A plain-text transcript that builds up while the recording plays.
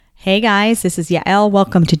Hey guys, this is Yael.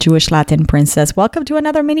 Welcome to Jewish Latin Princess. Welcome to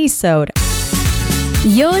another mini-sode.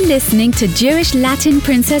 You're listening to Jewish Latin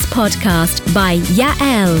Princess Podcast by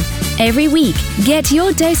Yael. Every week, get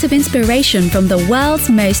your dose of inspiration from the world's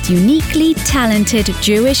most uniquely talented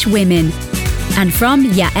Jewish women. And from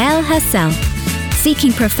Yael herself,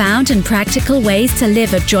 seeking profound and practical ways to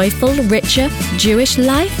live a joyful, richer Jewish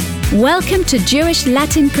life. Welcome to Jewish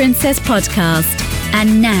Latin Princess Podcast.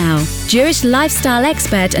 And now, Jewish lifestyle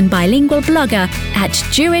expert and bilingual blogger at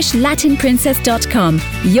JewishLatinPrincess.com,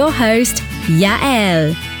 your host,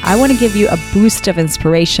 Yael. I want to give you a boost of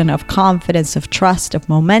inspiration, of confidence, of trust, of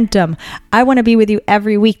momentum. I want to be with you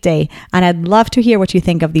every weekday, and I'd love to hear what you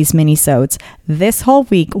think of these mini-sodes. This whole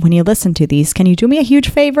week, when you listen to these, can you do me a huge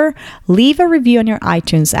favor? Leave a review on your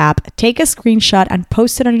iTunes app, take a screenshot and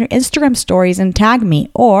post it on your Instagram stories and tag me,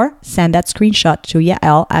 or send that screenshot to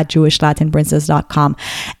Yael at JewishLatinPrincess.com.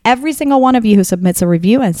 Every single one of you who submits a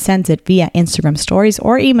review and sends it via Instagram stories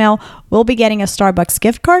or email will be getting a Starbucks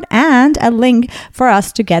gift card and a link for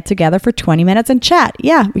us to get together for 20 minutes and chat.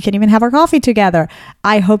 Yeah, we can even have our coffee together.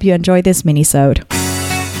 I hope you enjoyed this mini-sode.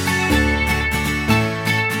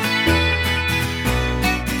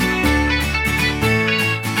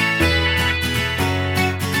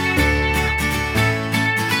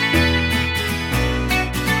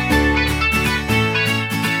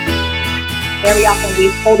 Very often we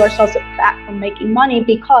hold ourselves back from making money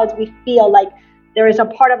because we feel like there is a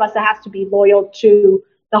part of us that has to be loyal to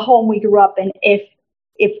the home we grew up in if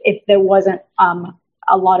there wasn't a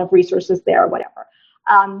lot of resources there or whatever.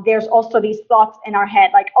 There's also these thoughts in our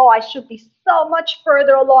head like, oh, I should be so much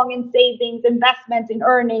further along in savings, investments, in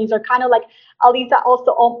earnings, or kind of like Alisa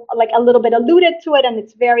also like a little bit alluded to it, and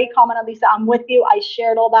it's very common. Alisa, I'm with you. I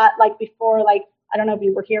shared all that like before, like, I don't know if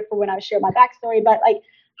you were here for when I shared my backstory, but like,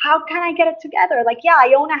 how can I get it together? Like, yeah,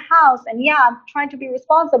 I own a house, and yeah, I'm trying to be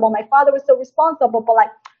responsible. My father was so responsible, but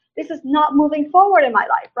like, this is not moving forward in my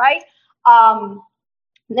life, right?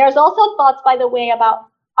 There's also thoughts, by the way, about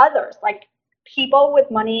others, like people with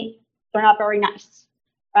money, they're not very nice,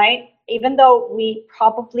 right? Even though we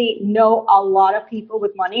probably know a lot of people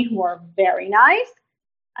with money who are very nice,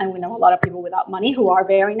 and we know a lot of people without money who are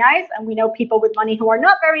very nice, and we know people with money who are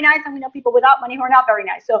not very nice, and we know people without money who are not very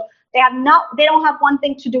nice. So they don't have one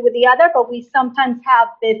thing to do with the other, but we sometimes have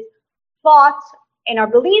this thought in our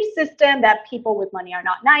belief system that people with money are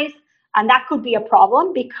not nice. And that could be a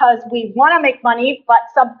problem because we want to make money, but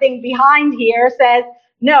something behind here says,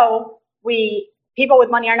 no, people with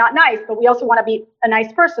money are not nice, but we also want to be a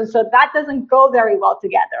nice person. So that doesn't go very well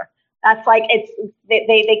together. That's like,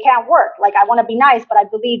 they can't work. Like, I want to be nice, but I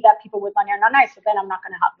believe that people with money are not nice. So then I'm not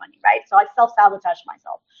going to have money, right? So I self-sabotage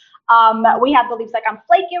myself. We have beliefs like I'm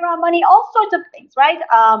flaky around money, all sorts of things, right?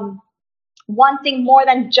 Wanting more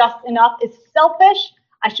than just enough is selfish.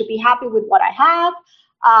 I should be happy with what I have.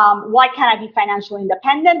 Why can't I be financially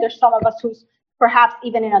independent? There's some of us who's perhaps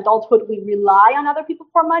even in adulthood, we rely on other people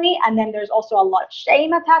for money. And then there's also a lot of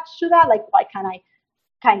shame attached to that. Like, why can't I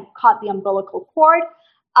kind of cut the umbilical cord?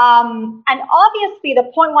 And obviously the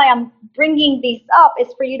point why I'm bringing these up is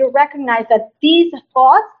for you to recognize that these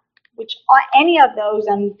thoughts, which are any of those,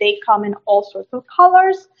 and they come in all sorts of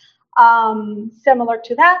colors, similar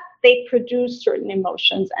to that, they produce certain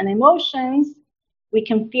emotions, and emotions, we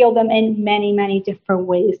can feel them in many, many different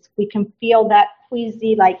ways. We can feel that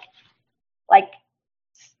queasy, like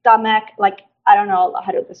stomach, like, I don't know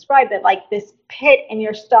how to describe it, like this pit in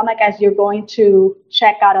your stomach as you're going to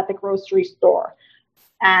check out at the grocery store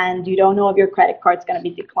and you don't know if your credit card's going to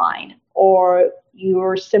be declined, or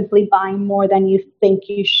you're simply buying more than you think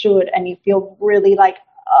you should and you feel really like,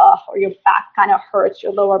 or your back kind of hurts,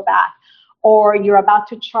 your lower back, or you're about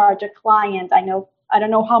to charge a client. I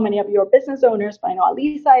don't know how many of you are business owners, but I know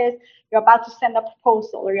Alisa is. You're about to send a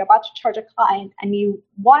proposal or you're about to charge a client and you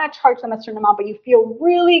want to charge them a certain amount, but you feel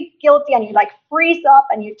really guilty and you like freeze up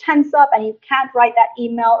and you tense up and you can't write that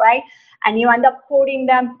email, right? And you end up quoting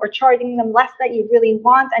them or charging them less than you really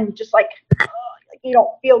want, and you just like you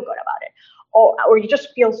don't feel good about it, or you just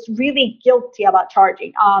feel really guilty about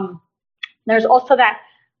charging. There's also that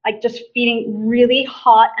like just feeling really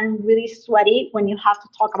hot and really sweaty when you have to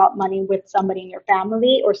talk about money with somebody in your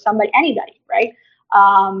family or anybody, right?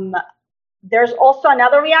 There's also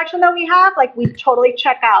another reaction that we have, like we totally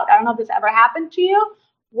check out. I don't know if this ever happened to you,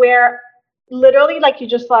 where literally like you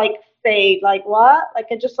just like fade, like what? Like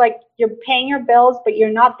it just like you're paying your bills, but you're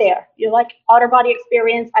not there. You're like outer body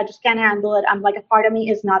experience. I just can't handle it. I'm like, a part of me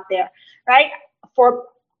is not there, right? For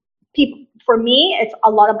me, it's a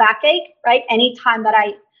lot of backache, right? Anytime that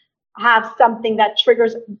I have something that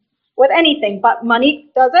triggers with anything, but money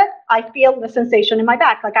does it. I feel the sensation in my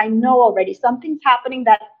back. Like I know already something's happening,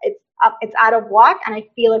 that it's out of whack, and I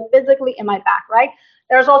feel it physically in my back, right?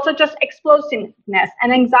 There's also just explosiveness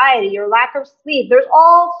and anxiety or lack of sleep. There's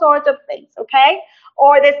all sorts of things, okay?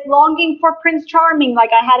 Or this longing for Prince Charming like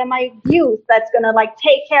I had in my youth that's going to like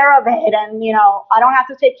take care of it, and I don't have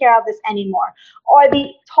to take care of this anymore. Or the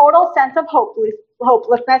total sense of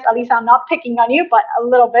hopelessness, at least I'm not picking on you, but a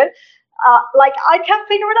little bit. Like I can't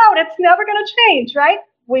figure it out. It's never going to change, right?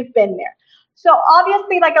 We've been there. So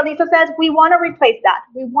obviously, like Elisa says, we want to replace that.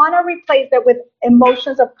 We want to replace it with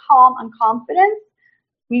emotions of calm and confidence.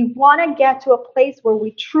 We want to get to a place where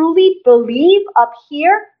we truly believe up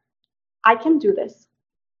here, I can do this.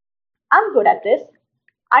 I'm good at this.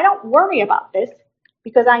 I don't worry about this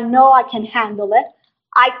because I know I can handle it.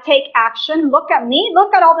 I take action. Look at me.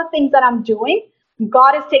 Look at all the things that I'm doing.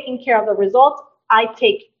 God is taking care of the results. I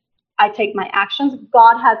take my actions.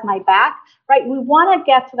 God has my back, right? We want to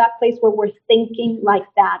get to that place where we're thinking like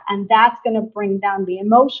that. And that's going to bring down the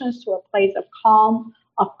emotions to a place of calm,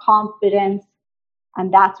 of confidence.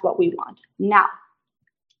 And that's what we want. Now,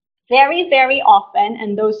 very, very often,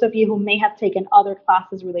 and those of you who may have taken other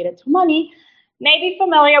classes related to money may be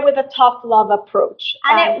familiar with the tough love approach.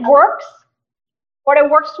 And it works, but it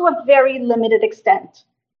works to a very limited extent.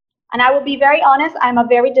 And I will be very honest, I'm a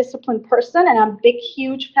very disciplined person, and I'm a big,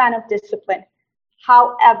 huge fan of discipline.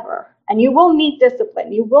 However, and you will need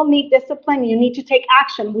discipline. You will need discipline. You need to take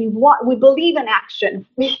action. We believe in action.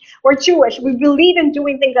 We're Jewish. We believe in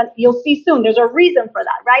doing things, and you'll see soon. There's a reason for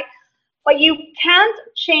that, right? But you can't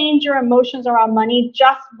change your emotions around money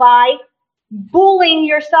just by bullying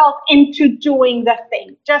yourself into doing the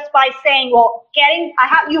thing. Just by saying, well,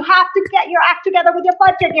 you have to get your act together with your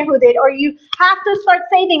budget, Yehudit, or you have to start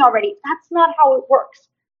saving already. That's not how it works,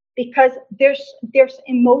 because there's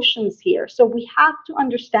emotions here. So we have to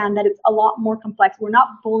understand that it's a lot more complex. We're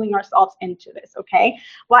not bullying ourselves into this, okay?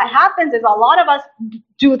 What happens is a lot of us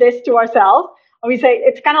do this to ourselves. And we say,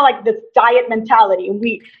 it's kind of like this diet mentality. And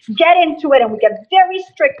we get into it and we get very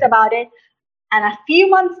strict about it. And a few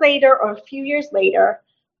months later or a few years later,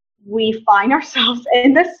 we find ourselves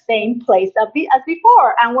in the same place as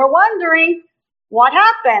before. And we're wondering, what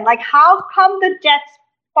happened? Like, how come the debt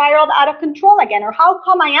spiraled out of control again? Or how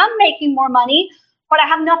come I am making more money, but I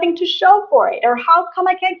have nothing to show for it? Or how come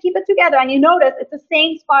I can't keep it together? And you notice it's the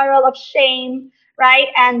same spiral of shame, right?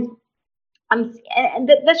 And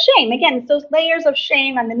the shame, again, it's those layers of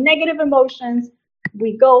shame and the negative emotions.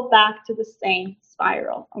 We go back to the same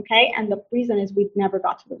spiral, okay? And the reason is we never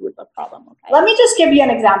got to the root of the problem, okay? Let me just give you an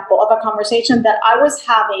example of a conversation that I was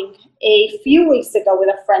having a few weeks ago with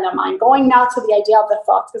a friend of mine, going now to the idea of the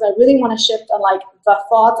thoughts, because I really want to shift on like the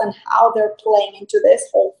thoughts and how they're playing into this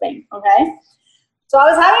whole thing, okay? So I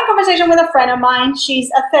was having a conversation with a friend of mine. She's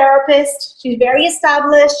a therapist. She's very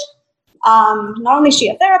established. Not only is she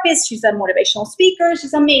a therapist, she's a motivational speaker.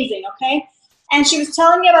 She's amazing, okay? And she was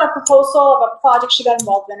telling me about a proposal of a project she got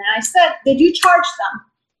involved in. And I said, did you charge them?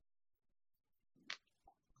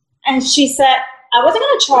 And she said, I wasn't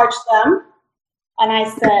going to charge them. And I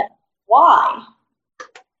said, why?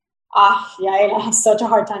 I have such a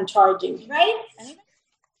hard time charging, right?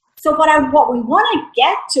 So what we want to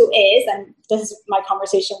get to is, and this is my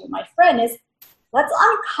conversation with my friend, is let's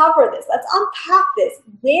uncover this. Let's unpack this.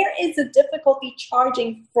 Where is the difficulty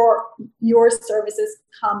charging for your services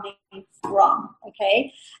coming from,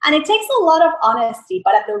 okay? And it takes a lot of honesty,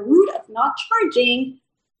 but at the root of not charging,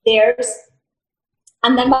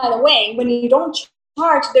 and then by the way, when you don't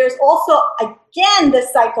charge, there's also, again, the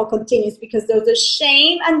cycle continues because there's the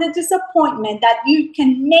shame and the disappointment that you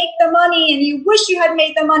can make the money and you wish you had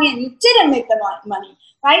made the money and you didn't make the money,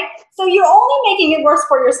 right? So you're only making it worse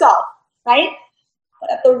for yourself, right?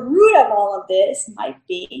 But at the root of all of this might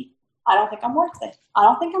be, I don't think I'm worth it. I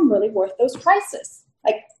don't think I'm really worth those prices.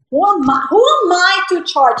 Like, who am I to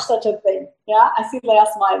charge such a thing? Yeah, I see Leah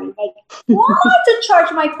smiling. Like, who am I to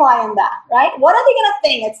charge my client that, right? What are they going to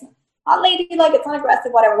think? It's not ladylike, it's not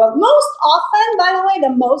aggressive, whatever. But most often, by the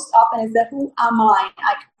way, is that who am I?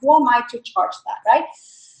 Like, who am I to charge that, right?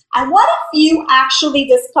 And what if you actually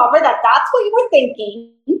discover that that's what you were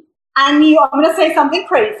thinking, and I'm going to say something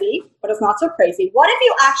crazy, but it's not so crazy. What if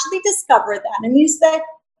you actually discovered that and you said,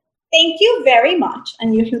 thank you very much.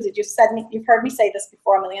 And you've heard me say this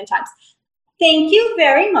before a million times. Thank you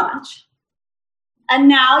very much. And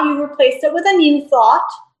now you replaced it with a new thought,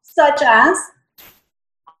 such as,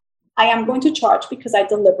 I am going to charge because I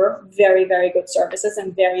deliver very, very good services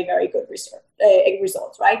and very, very good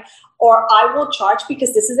results, right? Or I will charge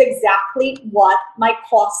because this is exactly what my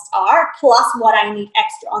costs are, plus what I need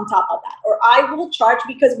extra on top of that. Or I will charge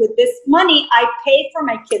because with this money, I pay for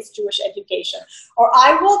my kids' Jewish education. Or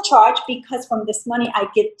I will charge because from this money, I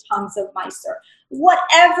get tons of Meiser.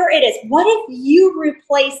 Whatever it is, what if you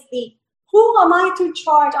replace the who am I to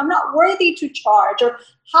charge? I'm not worthy to charge. Or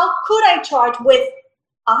how could I charge with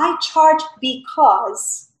I charge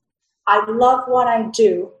because I love what I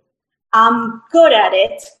do. I'm good at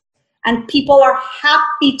it. And people are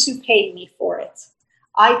happy to pay me for it.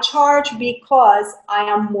 I charge because I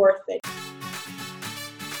am worth it.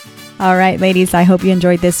 All right, ladies, I hope you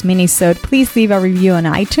enjoyed this mini-sode. Please leave a review on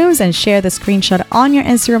iTunes and share the screenshot on your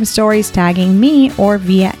Instagram stories, tagging me or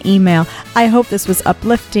via email. I hope this was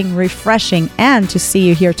uplifting, refreshing, and to see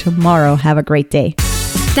you here tomorrow. Have a great day.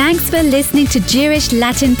 Thanks for listening to Jewish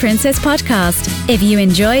Latin Princess Podcast. If you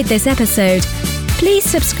enjoyed this episode, please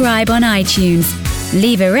subscribe on iTunes,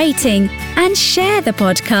 leave a rating, and share the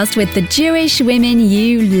podcast with the Jewish women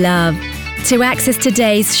you love. To access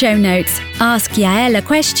today's show notes, ask Yael a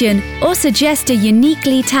question, or suggest a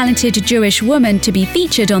uniquely talented Jewish woman to be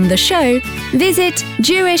featured on the show, visit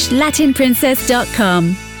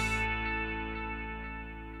JewishLatinPrincess.com.